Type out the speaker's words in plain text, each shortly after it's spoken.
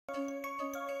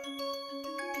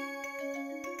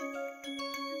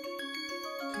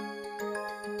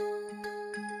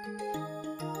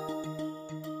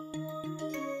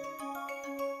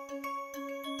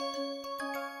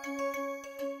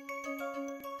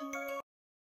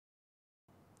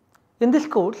In this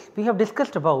course, we have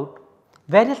discussed about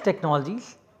various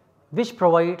technologies which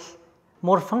provides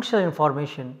more functional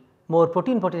information, more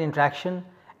protein-protein interaction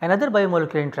and other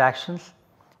biomolecular interactions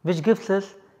which gives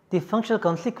us the functional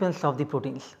consequence of the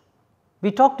proteins.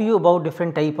 We talked to you about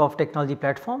different type of technology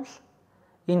platforms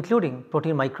including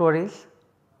protein microarrays,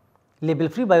 label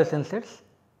free biosensors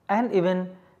and even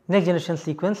next generation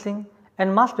sequencing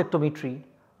and mass spectrometry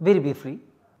very briefly.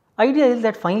 Idea is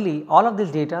that finally all of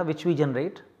this data which we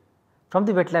generate from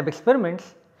the wet lab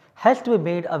experiments has to be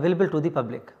made available to the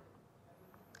public.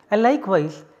 And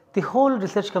likewise, the whole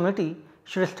research community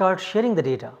should start sharing the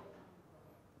data.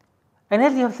 And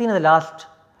as you have seen in the last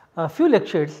few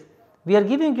lectures, we are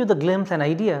giving you the glimpse and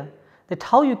idea that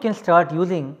how you can start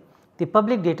using the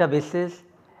public databases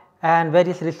and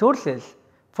various resources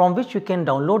from which you can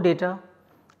download data,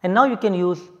 and now you can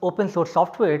use open source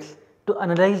softwares to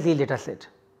analyze the data set.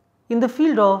 In the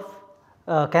field of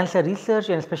cancer research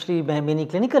and especially many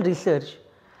clinical research,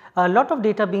 a lot of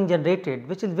data being generated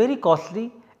which is very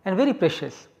costly and very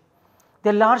precious.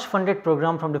 There are large funded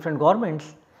programs from different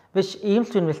governments which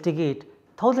aims to investigate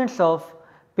thousands of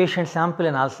patient sample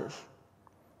analysis.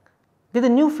 There is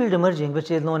a new field emerging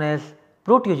which is known as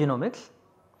Proteogenomics,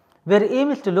 where aim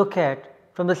is to look at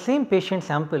from the same patient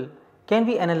sample can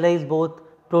we analyze both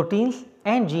proteins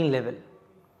and gene level.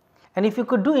 And if you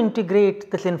could integrate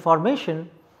this information,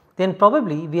 then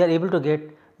probably we are able to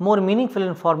get more meaningful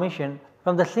information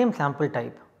from the same sample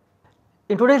type.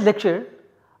 In today's lecture,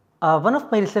 one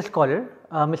of my research scholar,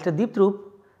 Mr. Deep Dhruv,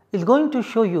 is going to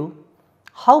show you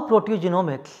how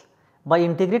proteogenomics, by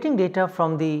integrating data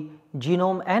from the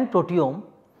genome and proteome,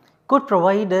 could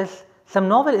provide us some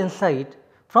novel insight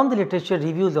from the literature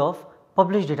reviews of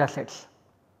published data sets.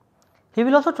 He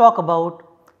will also talk about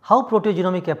how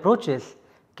proteogenomic approaches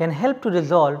can help to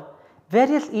resolve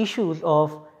various issues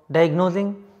of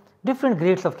diagnosing different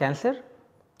grades of cancer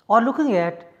or looking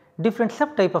at different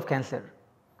subtype of cancer,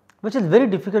 which is very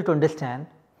difficult to understand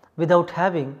without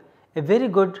having a very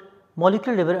good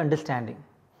molecular level understanding.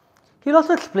 He will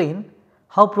also explain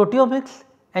how proteomics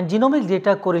and genomics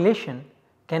data correlation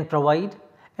can provide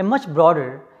a much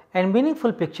broader and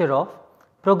meaningful picture of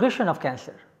progression of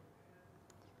cancer.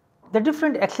 The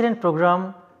different excellent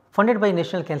program funded by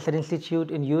National Cancer Institute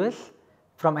in US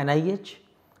from NIH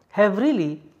have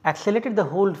really accelerated the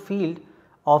whole field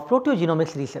of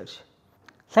proteogenomics research.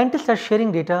 Scientists are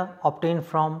sharing data obtained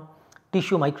from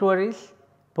tissue microarrays,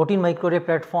 protein microarray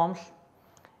platforms,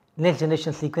 next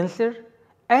generation sequencer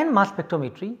and mass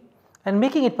spectrometry and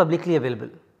making it publicly available.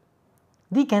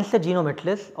 The Cancer Genome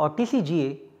Atlas or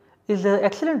TCGA is an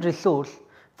excellent resource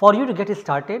for you to get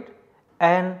started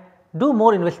and do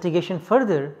more investigation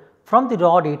further from the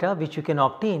raw data which you can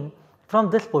obtain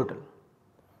from this portal.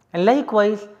 And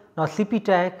likewise, now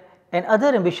CPTAC and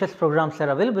other ambitious programs are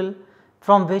available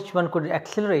from which one could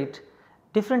accelerate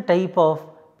different type of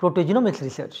proteogenomics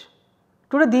research.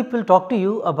 Today Deep will talk to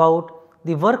you about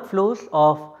the workflows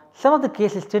of some of the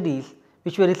case studies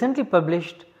which were recently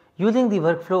published using the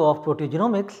workflow of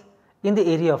proteogenomics in the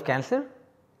area of cancer.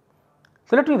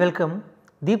 So, let me welcome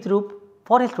Deep Dhruv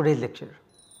for his today's lecture.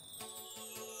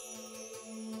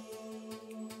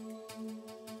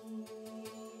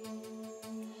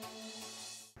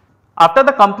 After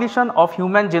the completion of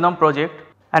Human Genome Project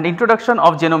and introduction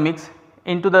of genomics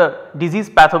into the disease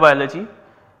pathobiology,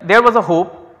 there was a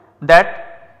hope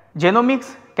that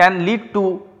genomics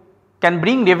can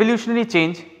bring revolutionary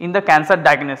change in the cancer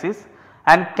diagnosis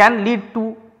and can lead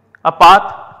to a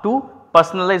path to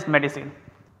personalized medicine.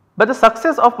 But the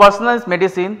success of personalized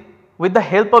medicine with the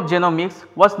help of genomics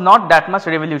was not that much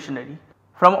revolutionary.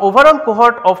 From overall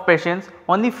cohort of patients,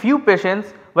 only few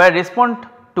patients were respond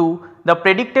to the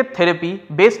predicted therapy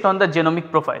based on the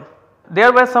genomic profile.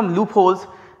 There were some loopholes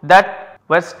that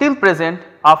were still present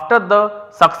after the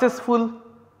successful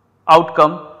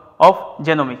outcome of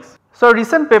genomics. So, a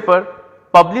recent paper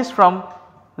published from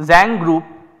Zhang group,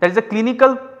 that is a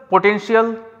clinical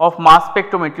potential of mass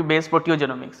spectrometry based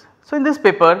proteogenomics. So, in this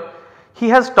paper he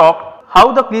has talked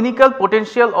how the clinical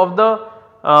potential of the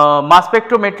mass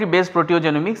spectrometry based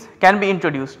proteogenomics can be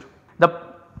introduced. The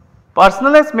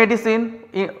personalized medicine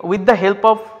with the help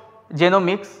of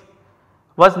genomics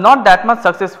was not that much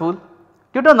successful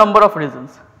due to a number of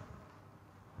reasons.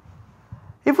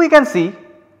 If we can see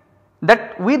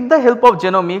that with the help of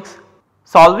genomics,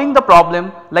 solving the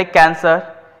problem like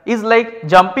cancer is like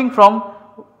jumping from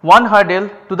one hurdle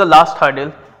to the last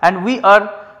hurdle, and we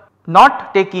are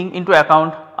not taking into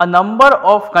account a number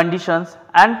of conditions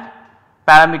and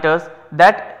parameters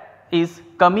that is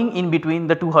coming in between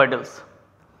the two hurdles.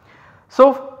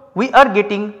 So, we are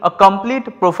getting a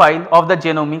complete profile of the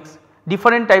genomics,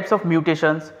 different types of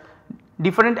mutations,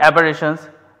 different aberrations,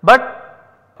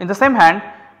 but in the same hand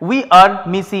we are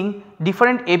missing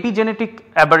different epigenetic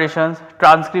aberrations,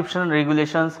 transcription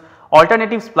regulations,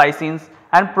 alternative splicings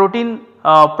and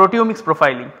proteomics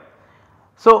profiling.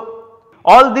 So,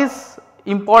 all this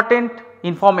important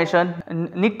information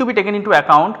need to be taken into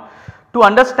account to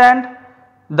understand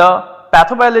the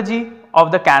pathobiology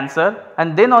of the cancer,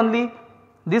 and then only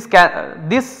this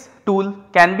tool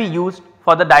can be used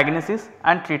for the diagnosis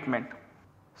and treatment.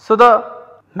 So, the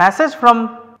message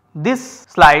from this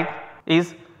slide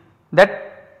is that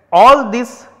all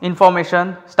this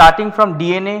information starting from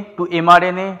DNA to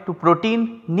mRNA to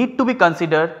protein need to be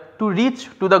considered to reach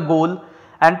to the goal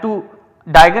and to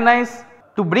diagnose,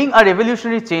 to bring a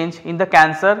revolutionary change in the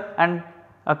cancer and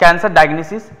cancer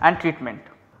diagnosis and treatment.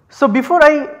 So, before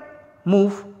I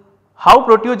move how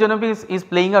proteogenomics is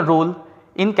playing a role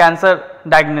in cancer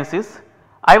diagnosis,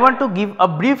 I want to give a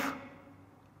brief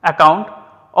account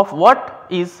of what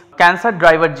is cancer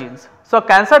driver genes. So,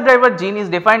 cancer driver gene is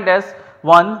defined as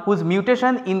one whose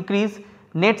mutation increase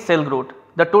net cell growth.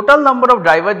 The total number of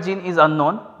driver gene is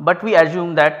unknown, but we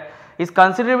assume that is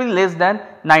considerably less than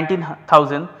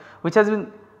 19,000, which has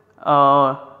been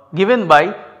given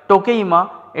by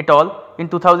Tokeima et al. In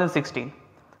 2016.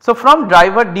 So, from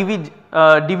driver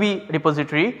DV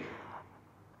repository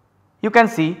you can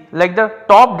see like the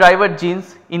top driver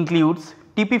genes includes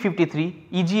TP53,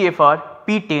 EGFR,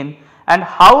 P10, and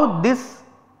how this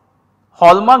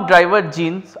hallmark driver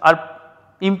genes are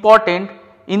important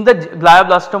in the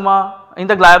glioblastoma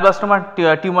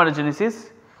tumorigenesis,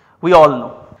 we all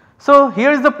know. So,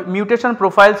 here is the mutation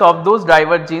profiles of those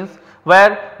driver genes,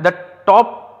 where the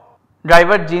top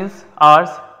driver genes are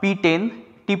P10,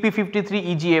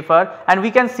 TP53, EGFR, and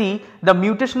we can see the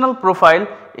mutational profile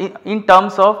in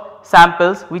terms of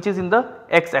samples which is in the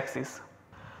x axis.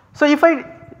 So,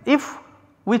 if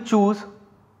we choose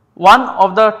one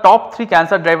of the top 3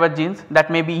 cancer driver genes, that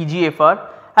may be EGFR,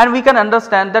 and we can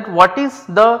understand that what is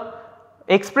the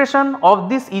expression of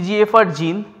this EGFR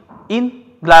gene in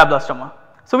glioblastoma.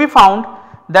 So, we found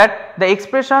that the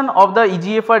expression of the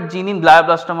EGFR gene in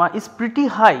glioblastoma is pretty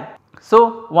high.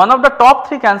 So, one of the top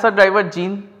 3 cancer driver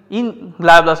gene in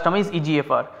glioblastoma is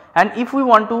EGFR, and if we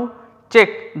want to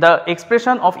check the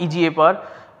expression of EGFR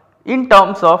in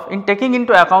terms of taking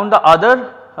into account the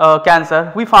other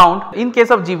cancer, we found in case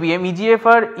of GBM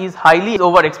EGFR is highly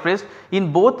overexpressed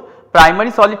in both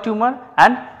primary solid tumor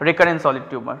and recurrent solid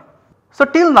tumor. So,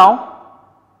 till now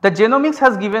the genomics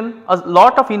has given a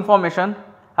lot of information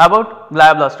about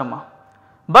glioblastoma,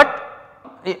 but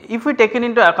if we taken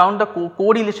into account the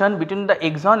correlation between the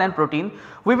exon and protein,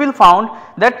 we will found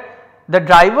that the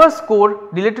driver score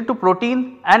related to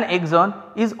protein and exon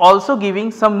is also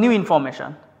giving some new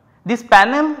information. This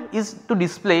panel is to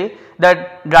display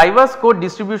that driver score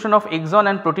distribution of exon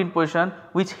and protein position,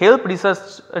 which help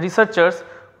researchers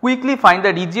quickly find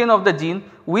the region of the gene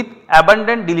with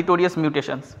abundant deleterious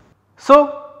mutations.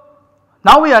 So,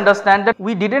 now we understand that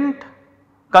we did not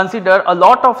consider a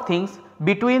lot of things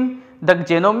between the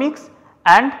genomics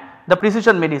and the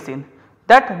precision medicine,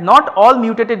 that not all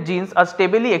mutated genes are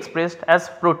stably expressed as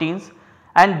proteins,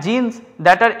 and genes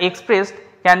that are expressed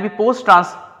can be post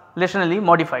translationally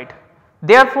modified.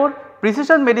 Therefore,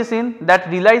 precision medicine that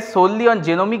relies solely on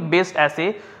genomic based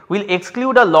assay will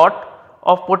exclude a lot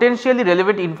of potentially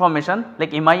relevant information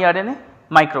like miRNA,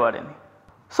 microRNA.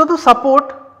 So, to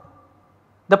support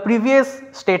the previous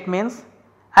statements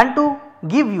and to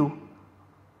give you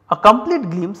a complete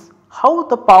glimpse how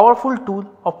the powerful tool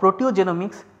of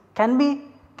proteogenomics can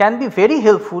be very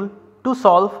helpful to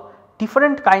solve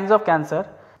different kinds of cancer.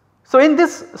 So, in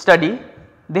this study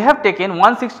they have taken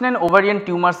 169 ovarian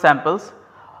tumor samples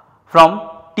from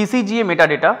TCGA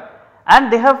metadata,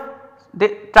 and they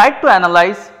tried to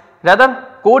analyze, rather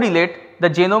correlate the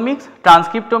genomics,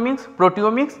 transcriptomics,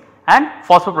 proteomics and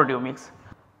phosphoproteomics.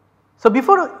 So,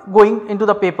 before going into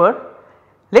the paper,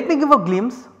 let me give a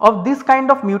glimpse of this kind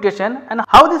of mutation and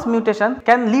how this mutation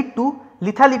can lead to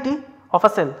lethality of a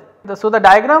cell. So, the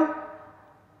diagram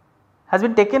has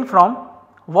been taken from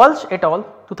Walsh et al.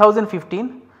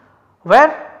 2015,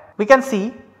 where we can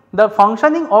see the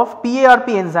functioning of PARP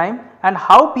enzyme and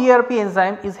how PARP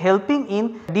enzyme is helping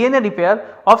in DNA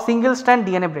repair of single strand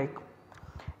DNA break.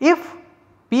 If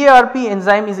PARP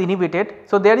enzyme is inhibited,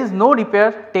 so there is no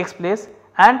repair takes place,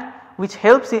 and which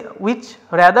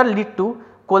rather lead to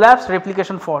collapsed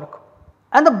replication fork,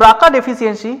 and the BRCA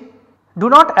deficiency do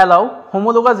not allow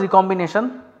homologous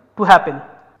recombination to happen.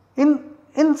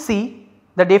 In C,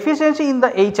 the deficiency in the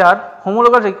HR,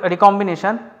 homologous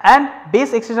recombination and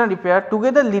base excision repair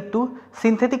together lead to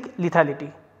synthetic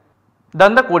lethality.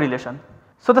 Then the correlation.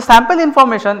 So, the sample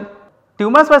information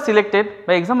tumors were selected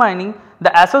by examining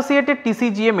the associated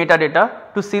TCGA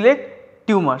metadata to select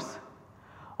tumors.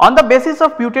 On the basis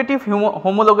of putative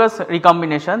homologous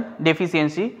recombination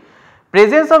deficiency,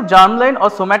 presence of germline or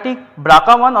somatic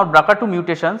BRCA1 or BRCA2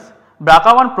 mutations,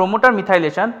 BRCA1 promoter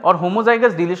methylation or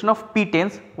homozygous deletion of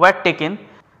P10s were taken.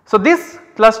 So, this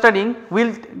clustering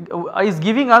is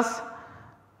giving us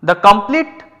the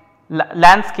complete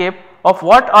landscape of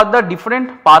what are the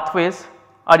different pathways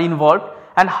are involved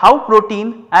and how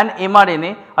protein and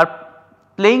mRNA are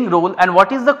playing role and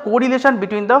what is the correlation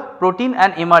between the protein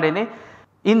and mRNA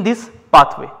in this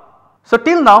pathway. So,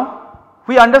 till now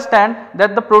we understand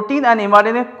that the protein and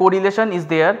mRNA correlation is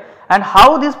there and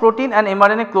how this protein and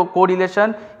mRNA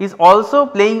correlation is also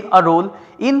playing a role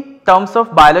in terms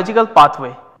of biological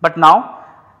pathway. But now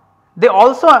they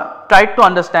also tried to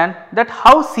understand that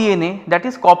how CNA, that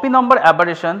is copy number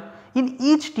aberration, in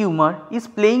each tumor is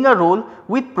playing a role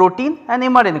with protein and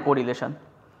mRNA correlation.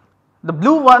 The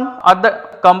blue one are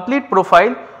the complete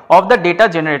profile of the data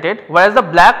generated, whereas the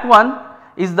black one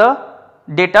is the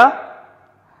data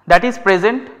that is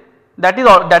present, that is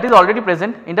already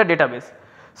present in the database.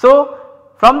 So,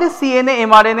 from this CNA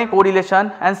mRNA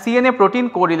correlation and CNA protein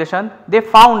correlation, they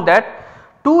found that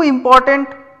two important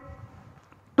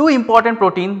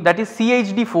protein, that is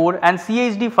CHD4 and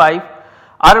CHD5,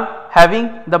 are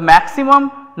having the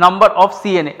maximum number of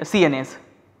CNAs.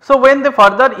 So, when they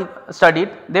further studied,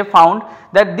 they found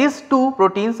that these two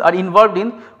proteins are involved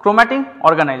in chromatin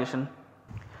organization.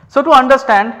 So, to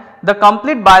understand the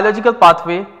complete biological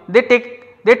pathway, they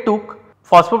took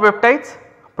phosphopeptides,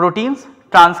 proteins,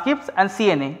 transcripts and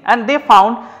CNA, and they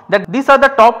found that these are the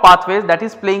top pathways that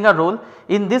is playing a role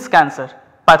in this cancer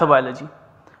pathobiology.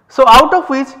 So, out of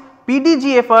which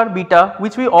PDGFR beta,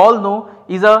 which we all know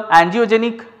is a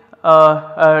angiogenic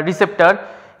receptor,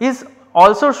 is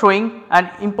also showing an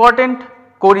important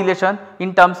correlation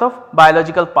in terms of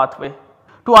biological pathway.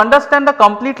 To understand the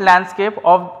complete landscape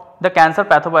of the cancer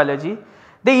pathobiology,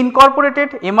 they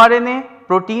incorporated mRNA,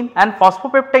 protein and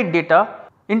phosphopeptide data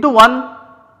into one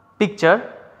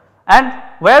picture, and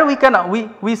where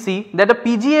we see that the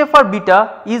PGFR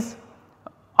beta is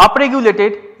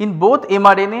upregulated in both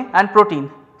mRNA and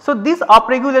protein. So, this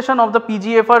upregulation of the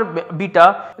PGFR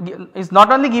beta is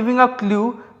not only giving a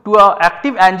clue to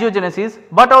active angiogenesis,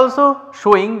 but also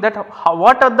showing that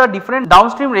what are the different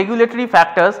downstream regulatory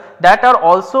factors that are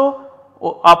also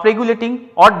upregulating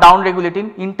or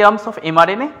downregulating in terms of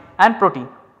mRNA and protein.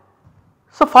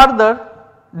 So, further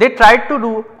they tried to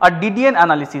do a DDN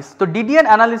analysis. So,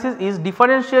 DDN analysis is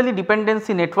differentially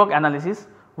dependency network analysis,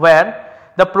 where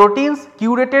the proteins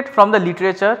curated from the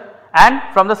literature and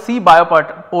from the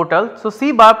CBioportal. So,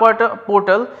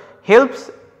 CBioportal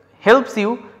helps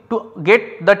you to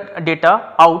get the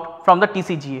data out from the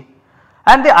TCGA,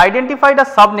 and they identified a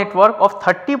subnetwork of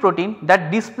 30 protein that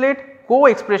displayed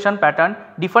co-expression pattern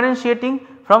differentiating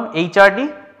from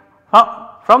HRD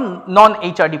from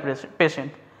non-HRD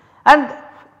patient. And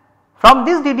from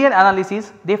this DDN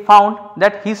analysis, they found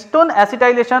that histone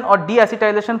acetylation or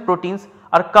deacetylation proteins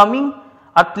are coming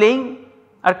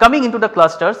into the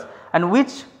clusters, and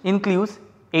which includes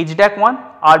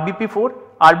HDAC1, RBP4,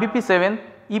 RBP7,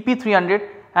 EP300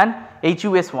 and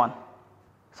HUS1.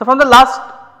 So, from the last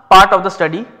part of the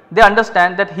study, they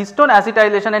understand that histone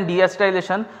acetylation and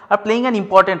deacetylation are playing an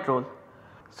important role.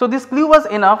 So, this clue was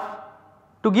enough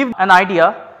to give an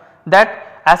idea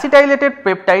that acetylated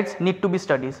peptides need to be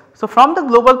studied. So, from the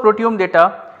global proteome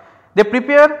data, they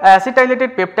prepare a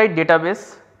acetylated peptide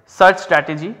database search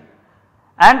strategy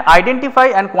and identify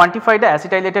and quantify the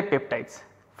acetylated peptides.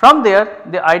 From there,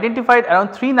 they identified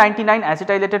around 399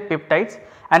 acetylated peptides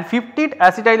and 50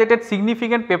 acetylated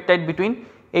significant peptide between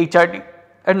HRD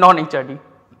and non-HRD.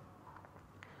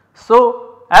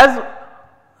 So,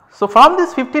 from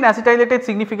this 15 acetylated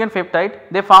significant peptide,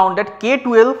 they found that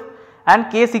K12 and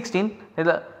K16,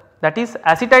 that is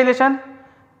acetylation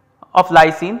of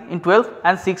lysine in 12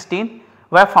 and 16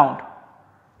 were found.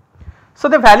 So,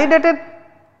 they validated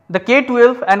the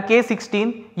K12 and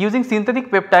K16 using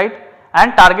synthetic peptide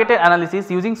and targeted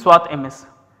analysis using SWAT-MS.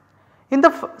 In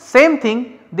the same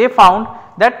thing, they found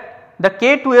that the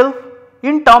K12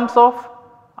 in terms of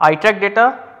ITRAC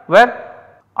data were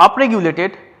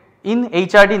upregulated in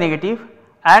HRD negative,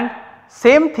 and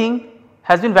same thing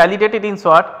has been validated in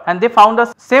SWAT, and they found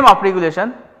the same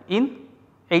upregulation in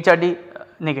HRD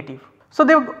negative. So,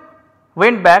 they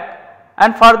went back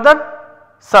and further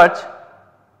searched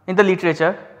in the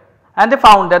literature, and they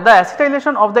found that the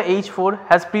acetylation of the H4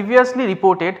 has previously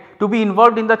reported to be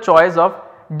involved in the choice of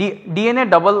DNA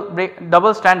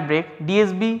double strand break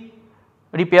DSB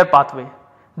repair pathway.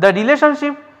 The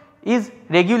relationship is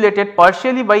regulated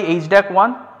partially by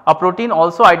HDAC1, a protein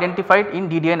also identified in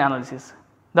DDN analysis.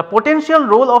 The potential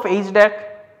role of HDAC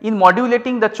in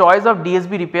modulating the choice of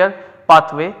DSB repair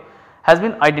pathway has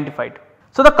been identified.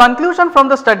 So, the conclusion from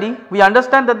the study, we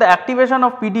understand that the activation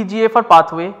of PDGFR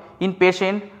pathway in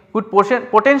patient could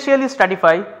potentially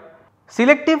stratify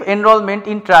selective enrollment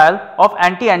in trial of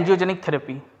anti-angiogenic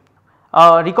therapy.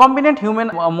 A recombinant human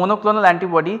monoclonal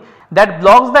antibody that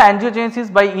blocks the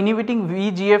angiogenesis by inhibiting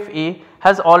VEGF-A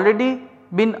has already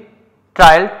been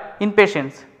trialed in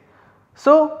patients.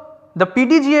 So, the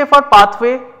PDGFR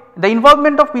pathway, the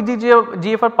involvement of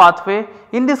PDGFR pathway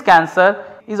in this cancer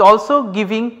is also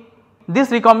giving this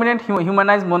recombinant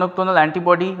humanized monoclonal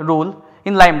antibody role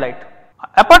in limelight.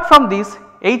 Apart from this,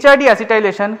 HRD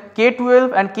acetylation,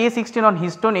 K12 and K16 on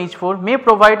histone H4 may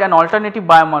provide an alternative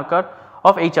biomarker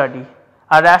of HRD.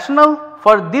 A rationale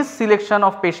for this selection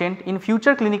of patient in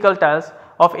future clinical trials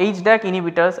of HDAC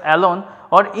inhibitors alone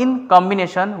or in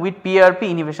combination with PARP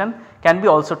inhibition can be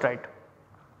also tried.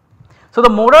 So, the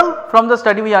moral from the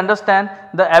study, we understand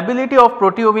the ability of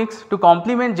proteomics to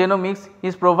complement genomics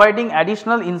is providing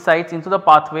additional insights into the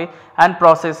pathway and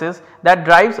processes that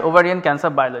drives ovarian cancer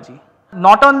biology.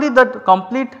 Not only the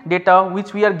complete data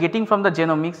which we are getting from the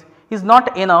genomics is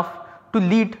not enough to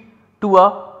lead to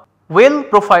a well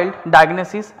profiled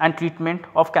diagnosis and treatment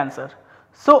of cancer.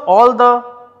 So, all the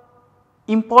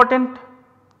important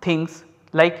things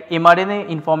like mRNA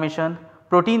information,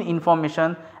 protein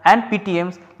information and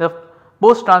PTMs, the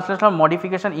post translational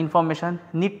modification information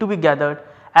need to be gathered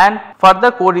and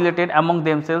further correlated among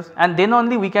themselves, and then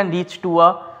only we can reach to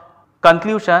a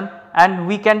conclusion and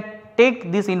we can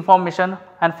take this information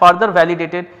and further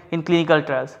validate it in clinical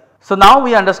trials. So, now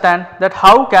we understand that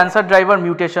how cancer driver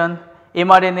mutation,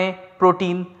 mRNA,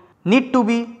 protein need to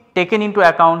be taken into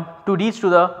account to reach to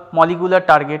the molecular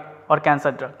target or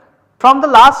cancer drug. From the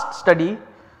last study,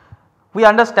 we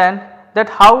understand that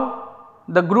how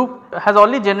the group has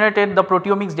already generated the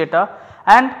proteomics data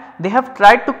and they have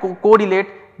tried to correlate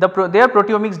their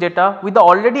proteomics data with the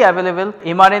already available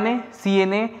mRNA,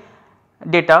 CNA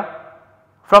data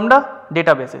from the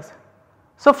databases.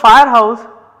 So, Firehouse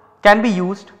can be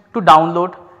used to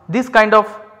download this kind of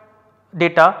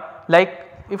data, like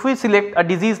if we select a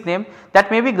disease name that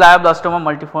may be glioblastoma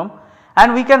multiforme,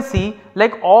 and we can see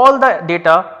like all the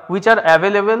data which are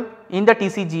available in the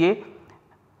TCGA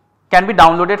can be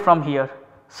downloaded from here.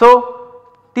 So,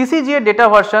 TCGA data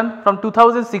version from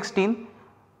 2016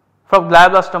 from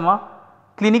glioblastoma,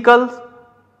 clinicals,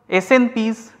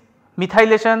 SNPs,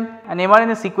 methylation and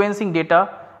mRNA sequencing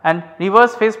data and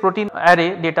reverse phase protein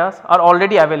array data are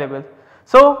already available.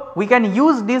 So, we can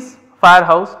use this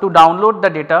Firehouse to download the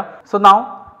data. So,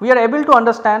 now we are able to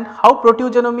understand how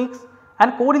proteogenomics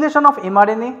and correlation of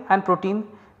mRNA and protein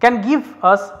can give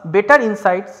us better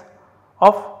insights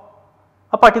of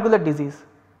a particular disease.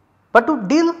 But to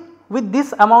deal with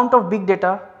this amount of big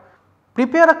data,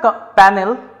 prepare a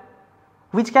panel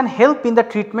which can help in the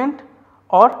treatment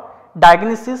or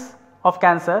diagnosis of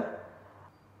cancer,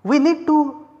 we need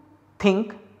to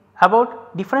think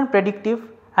about different predictive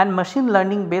and machine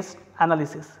learning based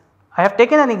analysis. I have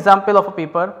taken an example of a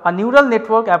paper, a neural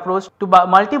network approach to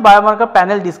multi-biomarker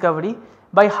panel discovery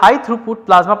by high throughput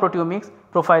plasma proteomics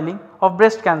profiling of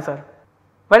breast cancer.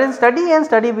 Whereas in study A and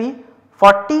study B,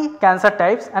 40 cancer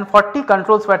types and 40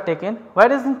 controls were taken,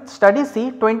 whereas in study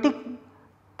C 20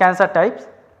 cancer types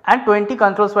and 20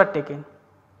 controls were taken.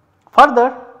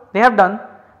 Further, they have done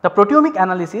the proteomic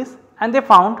analysis and they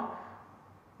found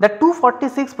that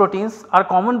 246 proteins are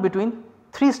common between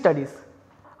 3 studies.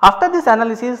 After this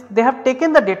analysis, they have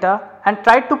taken the data and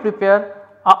tried to prepare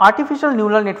an artificial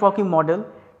neural networking model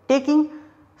taking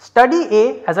study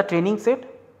A as a training set,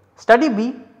 study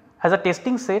B as a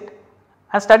testing set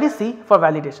and study C for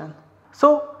validation.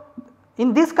 So,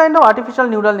 in this kind of artificial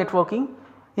neural networking,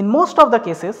 in most of the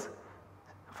cases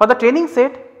for the training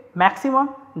set maximum,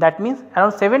 that means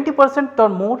around 70% or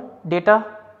more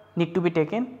data need to be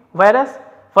taken, whereas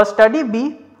for study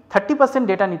B 30%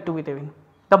 data need to be taken.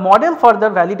 The model further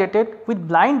validated with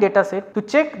blind data set to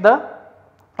check the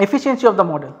efficiency of the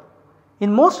model.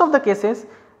 In most of the cases,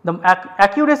 the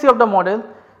accuracy of the model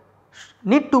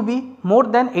need to be more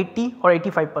than 80 or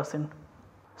 85%.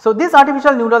 So, this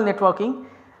artificial neural networking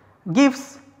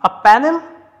gives a panel,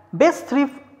 base 3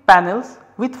 panels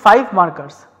with 5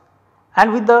 markers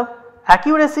and with the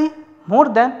accuracy more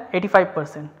than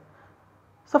 85%.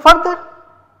 So, further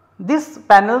these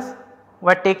panels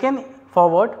were taken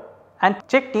forward and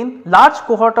checked in large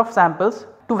cohort of samples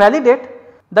to validate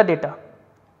the data.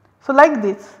 So, like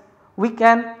this we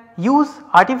can use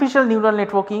artificial neural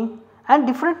networking and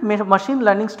different machine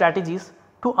learning strategies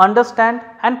to understand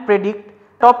and predict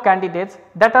top candidates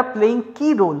that are playing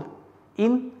key role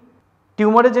in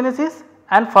tumorigenesis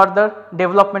and further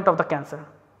development of the cancer.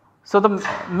 So, the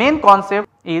main concept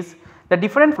is the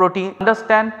different protein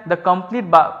understand the complete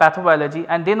pathobiology,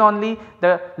 and then only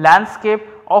the landscape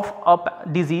of a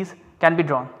disease can be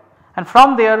drawn, and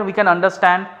from there we can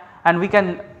understand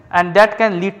and that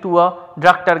can lead to a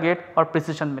drug target or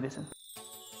precision medicine.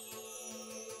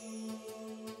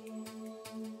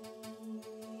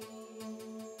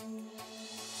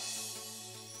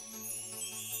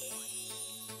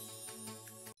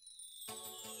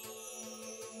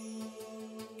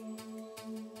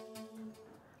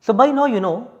 So, by now you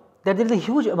know that there is a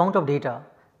huge amount of data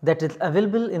that is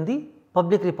available in the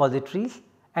public repositories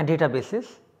and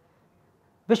databases,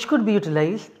 which could be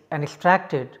utilized and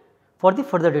extracted for the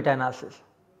further data analysis.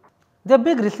 There are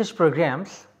big research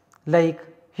programs like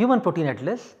Human Protein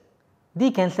Atlas,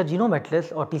 the Cancer Genome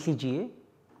Atlas or TCGA,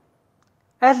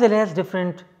 as well as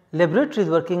different laboratories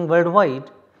working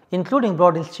worldwide, including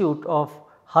Broad Institute of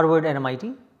Harvard and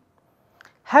MIT,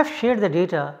 have shared the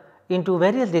data into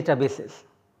various databases.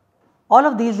 All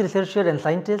of these researchers and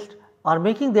scientists are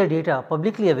making their data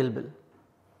publicly available.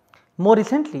 More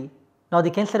recently, now the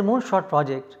Cancer Moonshot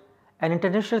project, an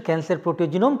international cancer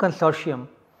proteogenome consortium,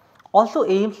 also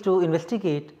aims to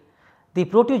investigate the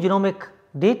proteogenomic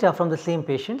data from the same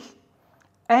patients,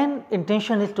 and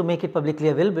intention is to make it publicly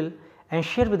available and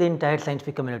share with the entire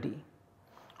scientific community.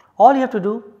 All you have to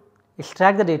do is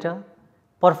extract the data,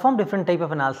 perform different type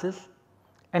of analysis,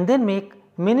 and then make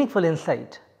meaningful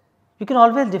insight. You can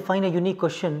always define a unique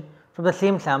question from the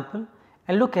same sample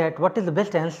and look at what is the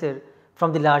best answer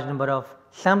from the large number of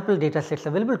sample data sets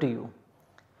available to you.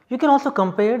 You can also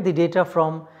compare the data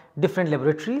from different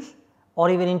laboratories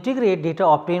or even integrate data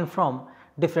obtained from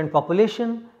different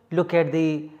population, look at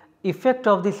the effect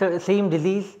of the same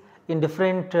disease in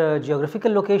different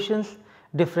geographical locations,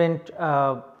 different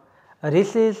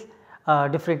races,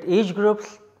 different age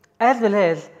groups, as well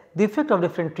as the effect of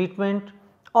different treatment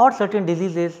or certain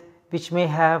diseases which may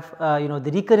have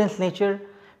the recurrence nature.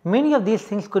 Many of these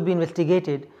things could be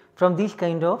investigated from these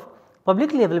kind of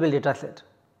publicly available data set.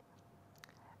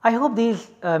 I hope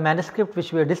these manuscripts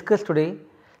which we have discussed today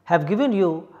have given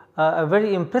you a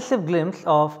very impressive glimpse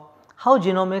of how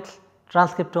genomics,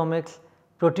 transcriptomics,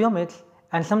 proteomics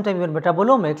and sometimes even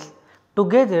metabolomics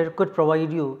together could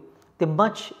provide you the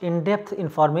much in-depth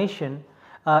information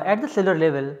at the cellular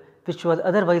level which was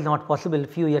otherwise not possible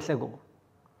few years ago.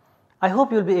 I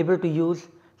hope you will be able to use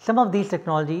some of these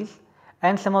technologies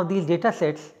and some of these data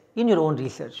sets in your own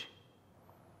research.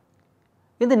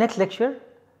 In the next lecture,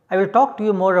 I will talk to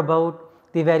you more about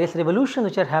the various revolutions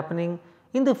which are happening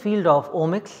in the field of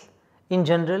omics in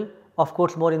general, of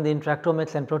course more in the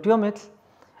interactomics and proteomics,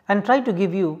 and try to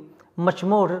give you much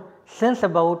more sense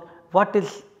about what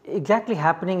is exactly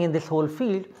happening in this whole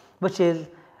field, which is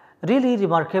really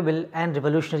remarkable and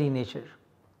revolutionary in nature.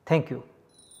 Thank you.